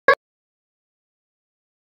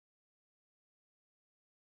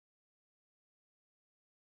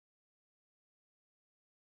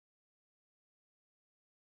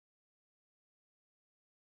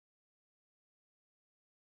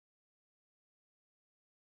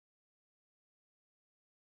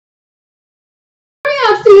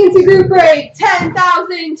into group break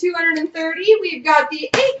 10,230. We've got the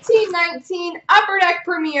 1819 Upper Deck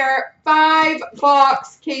Premier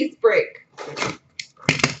 5-box case break.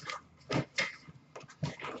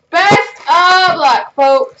 Best of luck,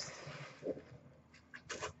 folks.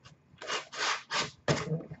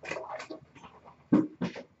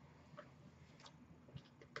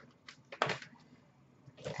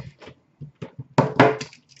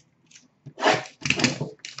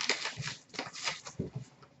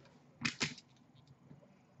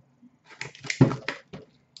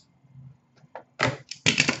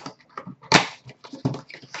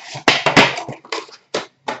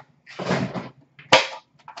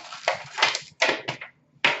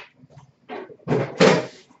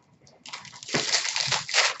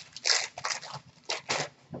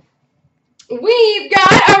 We've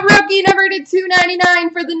got a rookie number to 299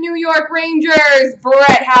 for the New York Rangers,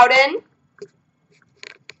 Brett Howden.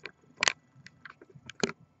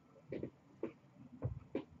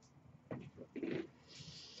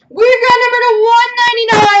 We've got number to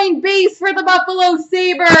 199 base for the Buffalo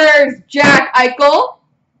Sabres, Jack Eichel.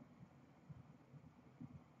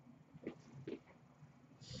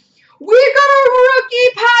 We've got a rookie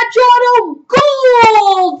patch auto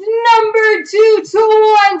gold, number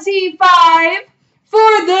 225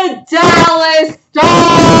 for the Dallas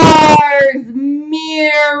Stars,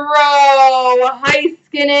 Miro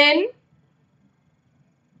Heiskanen.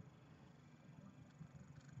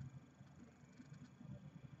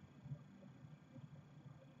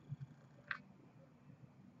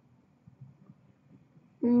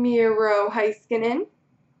 Miro Heiskanen.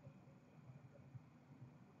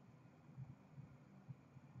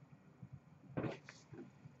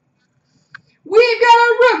 We've got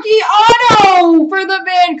a rookie auto for the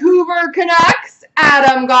Vancouver Canucks,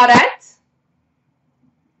 Adam Gaudette.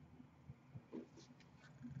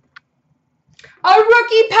 A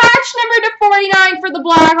rookie patch number to 49 for the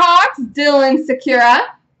Blackhawks, Dylan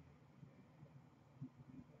Sakura.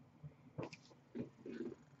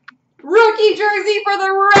 Rookie jersey for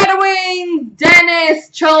the Red Wings, Dennis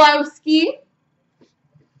Cholowski.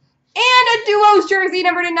 And a duos jersey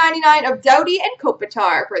number to 99 of Doughty and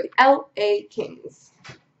Kopitar for the LA Kings.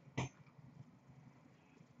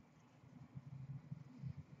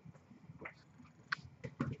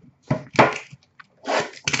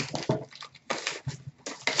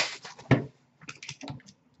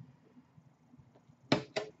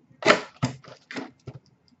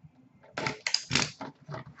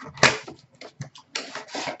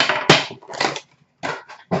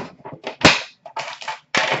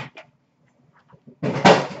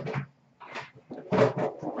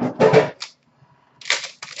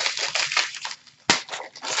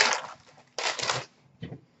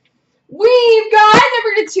 We've got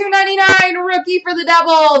number to 299 rookie for the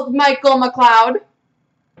Devils, Michael McLeod.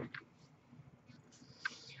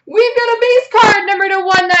 We've got a base card number to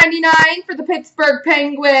 199 for the Pittsburgh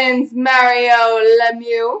Penguins, Mario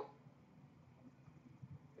Lemieux.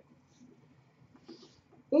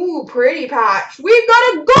 Ooh, pretty patch. We've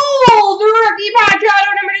got a gold rookie patch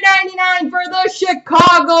auto number to 99 for the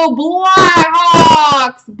Chicago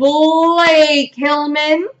Blackhawks, Blake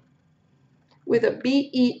Hillman. With a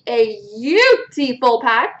beautiful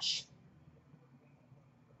patch.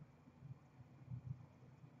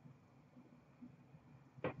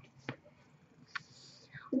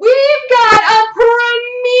 We've got a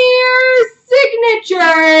Premier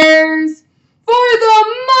Signatures for the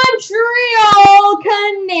Montreal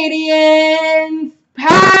Canadiens,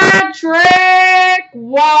 Patrick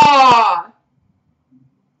Waugh.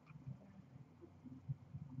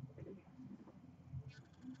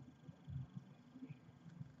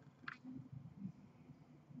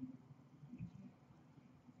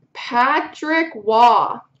 Patrick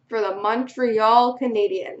Waugh for the Montreal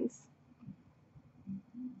Canadiens.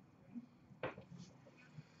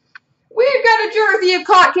 We've got a jersey of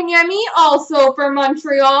Kotkaniemi, also for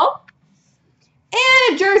Montreal.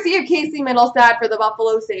 And a jersey of Casey Mittelstadt for the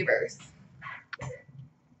Buffalo Sabres.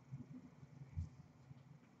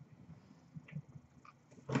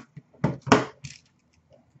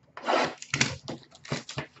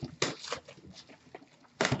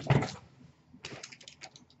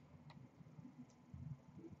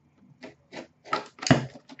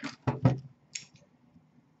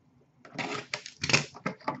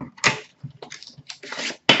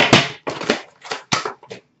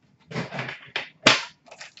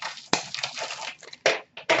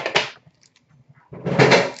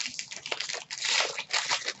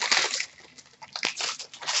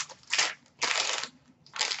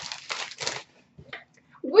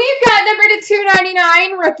 We've got number to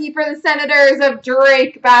 299, rookie for the Senators of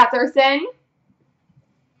Drake Batherson.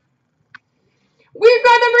 We've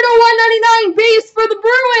got number to 199 base for the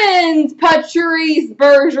Bruins, Patrice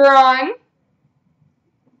Bergeron.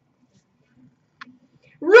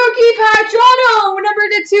 Rookie patch auto, number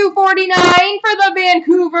to 249 for the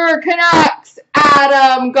Vancouver Canucks,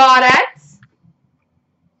 Adam Gaudette.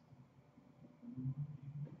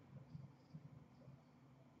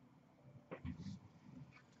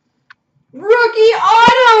 Rookie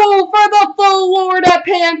auto for the Florida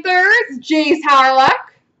Panthers, Jace Harlock.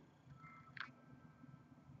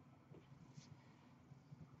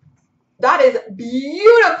 That is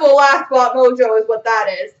beautiful last spot mojo is what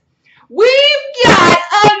that is. We've got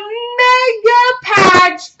a mega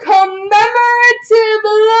patch commemorative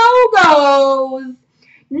logos,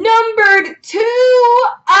 numbered 2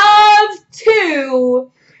 of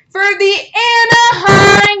 2 for the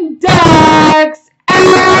Anaheim Ducks,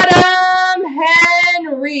 Adam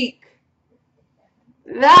Henrique.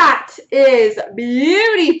 That is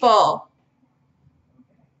beautiful.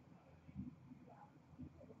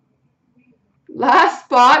 Last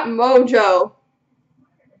spot mojo.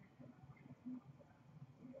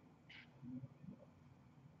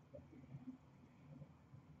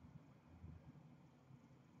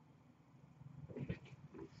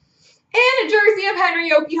 And a jersey of Henry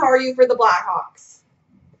Jokiharju for the Blackhawks.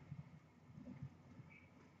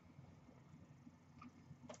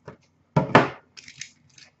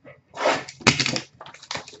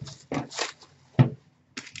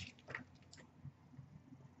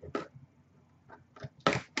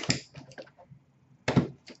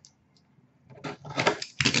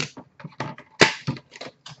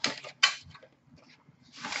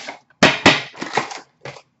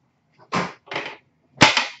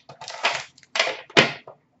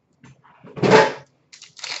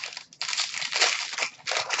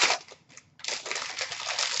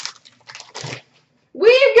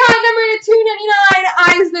 We've got number to 299,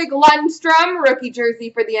 Isaac Lundstrom, rookie jersey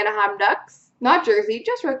for the Anaheim Ducks. Not jersey,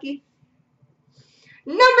 just rookie.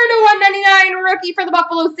 Number to 199, rookie for the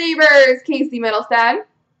Buffalo Sabres, Casey Middleston.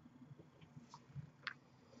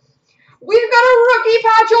 We've got a rookie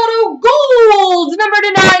patch auto gold, number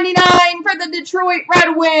to 99 for the Detroit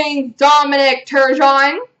Red Wings, Dominic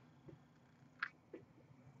Turgeon.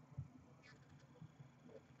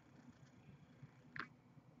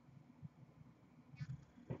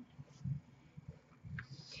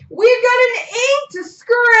 We've got an inked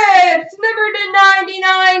script, number to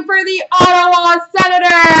 99 for the Ottawa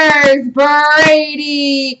Senators,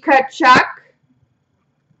 Brady Tkachuk.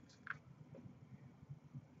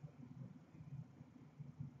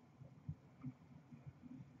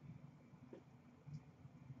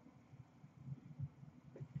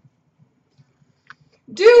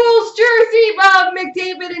 Duels jersey of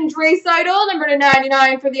McDavid and Draisaitl, number to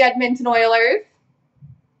 99 for the Edmonton Oilers.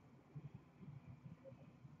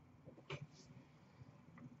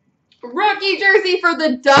 Rookie jersey for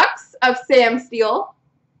the Ducks of Sam Steele.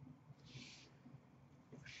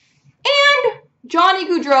 And Johnny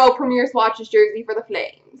Gaudreau Premier Swatches jersey for the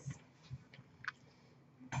Flames.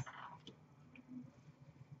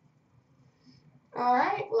 All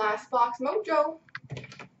right, last box mojo.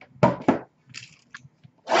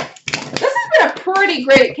 This has been a pretty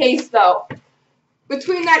great case, though.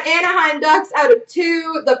 Between that Anaheim Ducks out of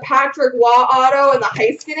 2, the Patrick Waugh auto, and the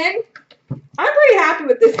Heiskanen, I'm pretty happy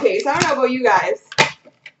with this case. I don't know about you guys.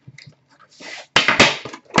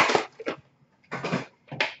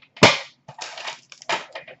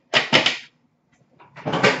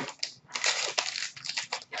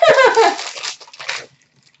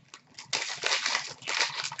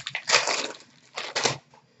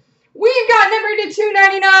 We've got number to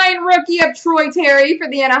 299, rookie of Troy Terry for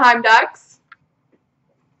the Anaheim Ducks.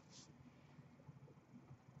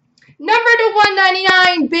 Number to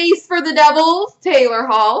 199, base for the Devils, Taylor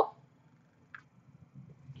Hall.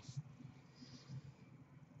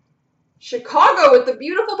 Chicago with the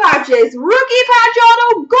beautiful patches. Rookie patch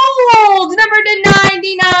auto gold, number to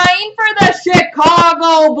 99 for the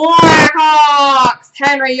Chicago Blackhawks,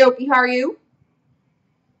 Henry Jokiharju.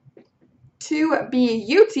 2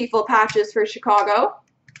 beautiful patches for Chicago.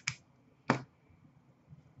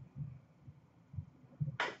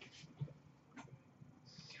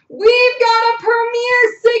 We've got a Premier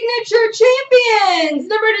Signature Champions,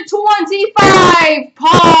 number to 25,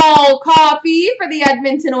 Paul Coffey for the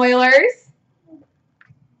Edmonton Oilers.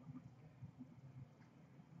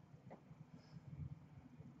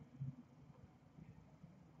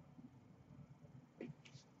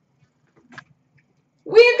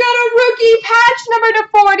 We've got a rookie patch, number to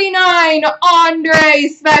 49, Andrei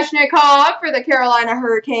Svechnikov for the Carolina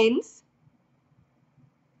Hurricanes.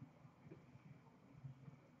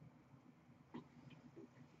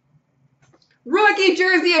 Rookie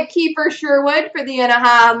jersey of Kiefer Sherwood for the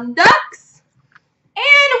Anaheim Ducks.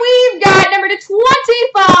 And we've got number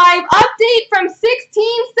 /25, update from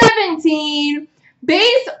 16-17,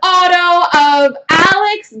 base auto of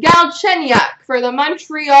Alex Galchenyuk for the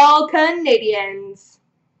Montreal Canadiens.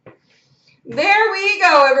 There we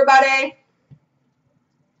go, everybody.